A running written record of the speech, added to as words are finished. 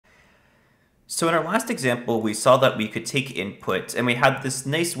So in our last example, we saw that we could take input and we had this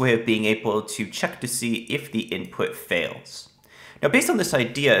nice way of being able to check to see if the input fails. Now, based on this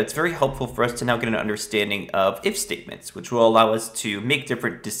idea, it's very helpful for us to now get an understanding of if statements, which will allow us to make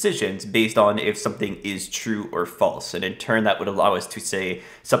different decisions based on if something is true or false. And in turn, that would allow us to say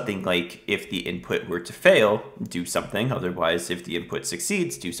something like, if the input were to fail, do something. Otherwise, if the input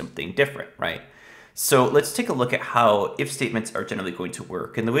succeeds, do something different, right? So let's take a look at how if statements are generally going to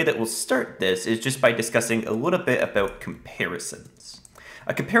work. And the way that we'll start this is just by discussing a little bit about comparisons.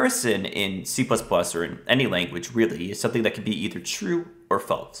 A comparison in C++ or in any language really is something that can be either true or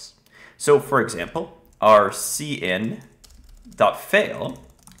false. So for example, our cin.fail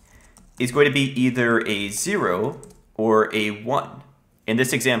is going to be either a 0 or a 1. In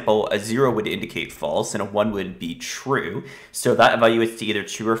this example, a 0 would indicate false and a 1 would be true. So that evaluates to either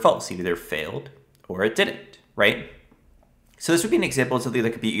true or false, either failed or it didn't, right? So this would be an example of something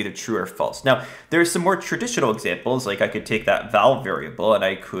that could be either true or false. Now, there are some more traditional examples, like I could take that val variable and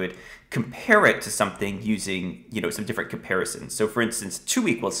I could compare it to something using, some different comparisons. So for instance, two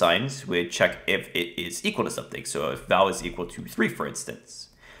equal signs would check if it is equal to something. So if val is equal to 3, for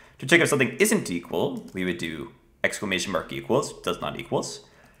instance. To check if something isn't equal, we would do exclamation mark equals, does not equals.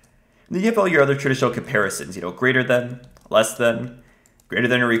 And then you have all your other traditional comparisons, greater than, less than, greater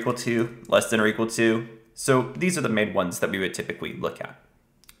than or equal to, less than or equal to. So these are the main ones that we would typically look at.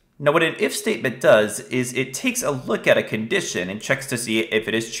 Now what an if statement does is it takes a look at a condition and checks to see if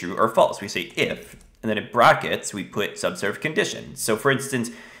it is true or false. We say if, and then in brackets we put subserved condition. So for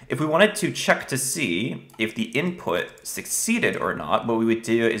instance, if we wanted to check to see if the input succeeded or not, what we would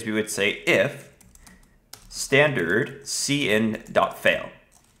do is we would say if standard cin.fail.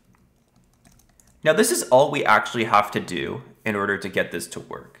 Now this is all we actually have to do in order to get this to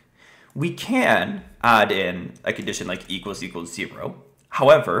work. We can add in a condition like equals equals 0.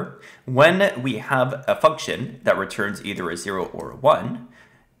 However, when we have a function that returns either a 0 or a 1,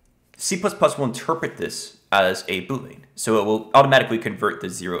 C++ will interpret this as a Boolean. So it will automatically convert the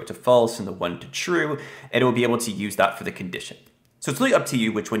 0 to false and the 1 to true, and it will be able to use that for the condition. So it's really up to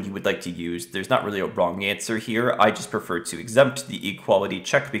you which one you would like to use. There's not really a wrong answer here. I just prefer to exempt the equality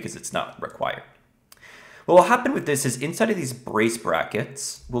check because it's not required. What will happen with this is inside of these brace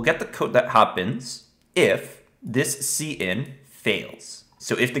brackets, we'll get the code that happens if this cin fails.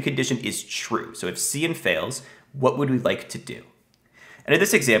 So if the condition is true. So if cin fails, what would we like to do? And in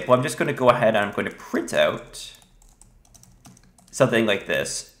this example, I'm just going to go ahead and I'm going to print out something like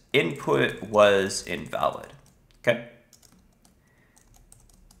this. Input was invalid. Okay.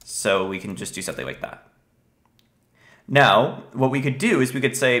 So we can just do something like that. Now, what we could do is we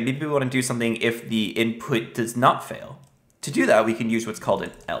could say, maybe we want to do something if the input does not fail. To do that, we can use what's called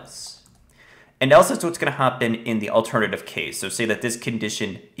an else. And else is what's going to happen in the alternative case. So say that this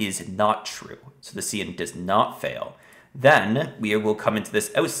condition is not true. So the cin does not fail. Then we will come into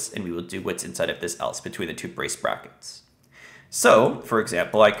this else and we will do what's inside of this else between the two brace brackets. So, for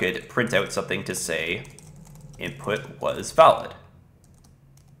example, I could print out something to say input was valid.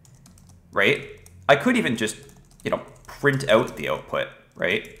 Right? I could even just, print out the output,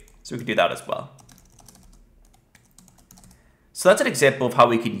 right? So we could do that as well. So that's an example of how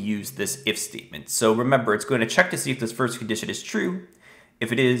we can use this if statement. So remember, it's going to check to see if this first condition is true.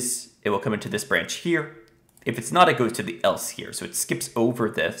 If it is, it will come into this branch here. If it's not, it goes to the else here. So it skips over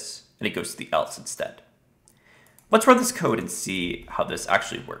this and it goes to the else instead. Let's run this code and see how this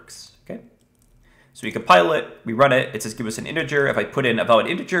actually works, okay? So we compile it, we run it, it says give us an integer. If I put in a valid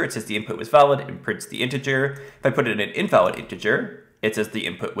integer, it says the input was valid and prints the integer. If I put in an invalid integer, it says the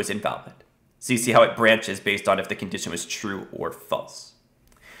input was invalid. So you see how it branches based on if the condition was true or false.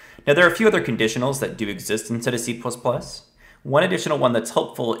 Now there are a few other conditionals that do exist inside of C++. One additional one that's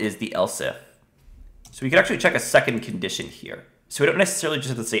helpful is the else if. So we can actually check a second condition here. So we don't necessarily just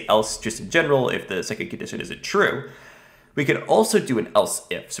have to say else just in general if the second condition isn't true. We could also do an else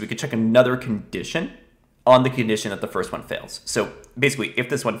if. So we could check another condition on the condition that the first one fails. So basically, if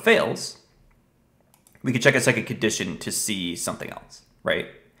this one fails, we could check a second condition to see something else, right?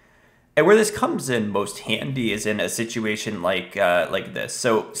 And where this comes in most handy is in a situation like this.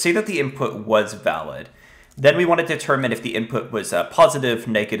 So say that the input was valid. Then we want to determine if the input was positive,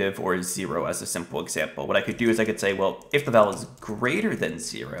 negative, or 0 as a simple example. What I could do is I could say, well, if the value is greater than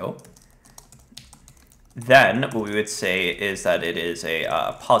 0, then what we would say is that it is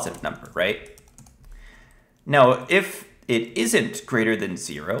a positive number, right? Now, if it isn't greater than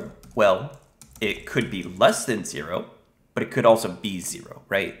 0, well, it could be less than 0, but it could also be 0,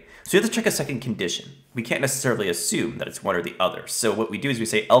 right? So you have to check a second condition. We can't necessarily assume that it's one or the other. So what we do is we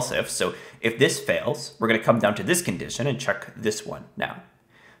say else if. So if this fails, we're going to come down to this condition and check this one now.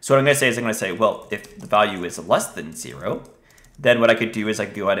 So what I'm going to say is I'm going to say, well, if the value is less than 0, then what I could do is I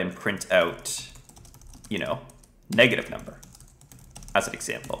could go ahead and print out, you know, negative number as an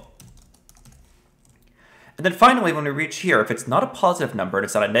example. And then finally, when we reach here, if it's not a positive number and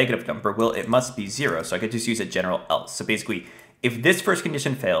it's not a negative number, well, it must be 0. So I could just use a general else. So basically, if this first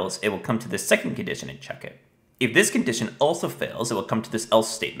condition fails, it will come to this second condition and check it. If this condition also fails, it will come to this else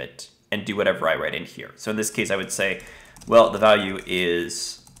statement and do whatever I write in here. So in this case, I would say, well, the value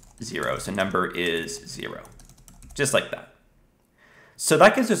is 0. So number is 0, just like that. So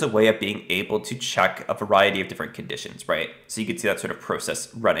that gives us a way of being able to check a variety of different conditions, right? So you can see that sort of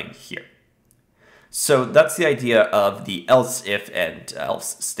process running here. So that's the idea of the else, if, and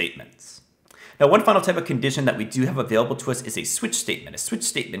else statements. Now, one final type of condition that we do have available to us is a switch statement. A switch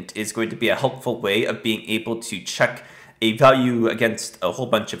statement is going to be a helpful way of being able to check a value against a whole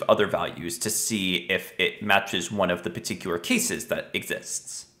bunch of other values to see if it matches one of the particular cases that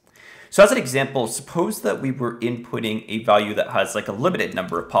exists. So as an example, suppose that we were inputting a value that has like a limited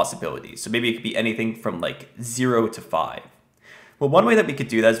number of possibilities. So maybe it could be anything from like 0 to 5. Well, one way that we could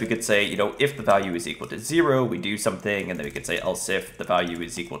do that is we could say, you know, if the value is equal to 0, we do something, and then we could say else if the value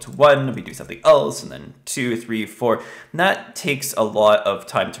is equal to 1, we do something else, and then 2, 3, 4. And that takes a lot of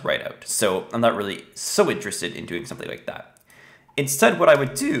time to write out. So I'm not really so interested in doing something like that. Instead, what I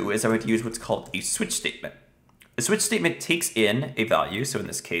would do is I would use what's called a switch statement. A switch statement takes in a value, so in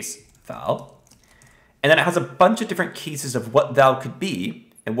this case, val, and then it has a bunch of different cases of what val could be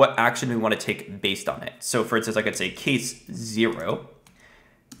and what action we want to take based on it. So for instance, I could say case 0,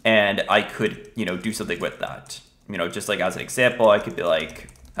 and I could, you know, do something with that. You know, just like as an example, I could be like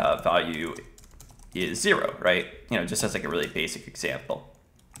value is 0, right? You know, just as like a really basic example.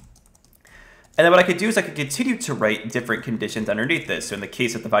 And then what I could do is I could continue to write different conditions underneath this. So in the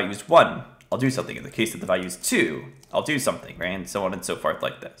case that the value is 1, I'll do something. In the case that the value is 2, I'll do something, right? And so on and so forth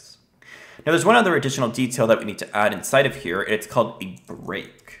like this. Now, there's one other additional detail that we need to add inside of here, and it's called a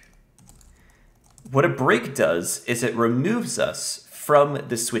break. What a break does is it removes us from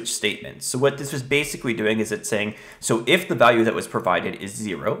the switch statement. So what this was basically doing is it's saying, so if the value that was provided is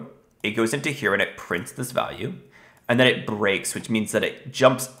 0, it goes into here and it prints this value, and then it breaks, which means that it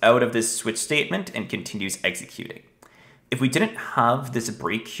jumps out of this switch statement and continues executing. If we didn't have this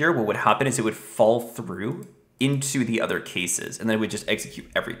break here, what would happen is it would fall through into the other cases, and then it would just execute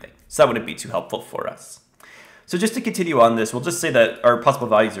everything. So that wouldn't be too helpful for us. So just to continue on this, we'll just say that our possible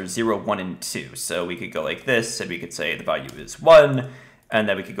values are 0, 1, and 2. So we could go like this, and we could say the value is 1, and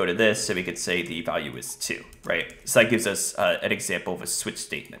then we could go to this, and we could say the value is 2, right? So that gives us an example of a switch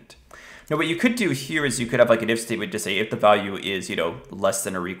statement. Now, what you could do here is you could have like an if statement to say if the value is, you know, less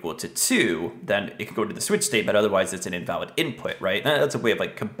than or equal to 2, then it can go to the switch statement. Otherwise, it's an invalid input, right? And that's a way of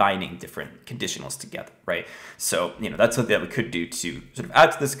like combining different conditionals together, right? So, you know, that's something that we could do to sort of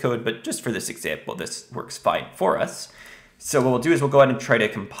add to this code. But just for this example, this works fine for us. So what we'll do is we'll go ahead and try to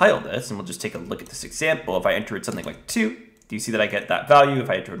compile this, and we'll just take a look at this example. If I entered something like 2, do you see that I get that value? If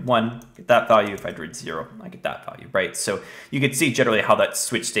I entered 1, I get that value. If I entered 0, I get that value, right? So you can see generally how that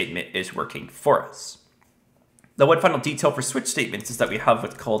switch statement is working for us. Now, one final detail for switch statements is that we have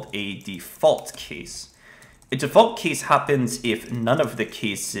what's called a default case. A default case happens if none of the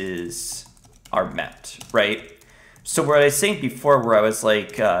cases are met, right? So what I was saying before, where I was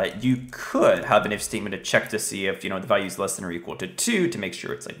like, you could have an if statement to check to see if, you know, the value is less than or equal to 2 to make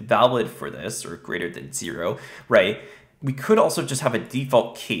sure it's like valid for this or greater than 0, right? We could also just have a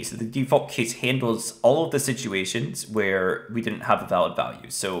default case. The default case handles all of the situations where we didn't have a valid value.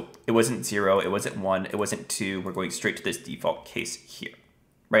 So it wasn't 0, it wasn't 1, it wasn't 2. We're going straight to this default case here,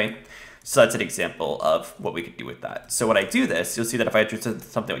 right? So that's an example of what we could do with that. So when I do this, you'll see that if I enter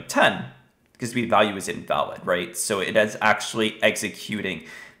something like 10, because the value is invalid, right? So it is actually executing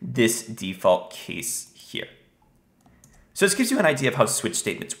this default case here. So this gives you an idea of how switch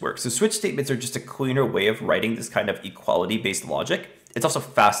statements work. So switch statements are just a cleaner way of writing this kind of equality-based logic. It's also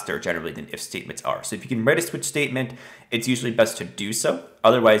faster generally than if statements are. So if you can write a switch statement, it's usually best to do so.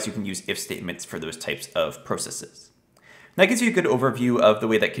 Otherwise, you can use if statements for those types of processes. That gives you a good overview of the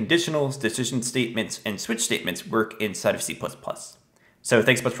way that conditionals, decision statements, and switch statements work inside of C++. So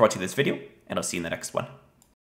thanks so much for watching this video, and I'll see you in the next one.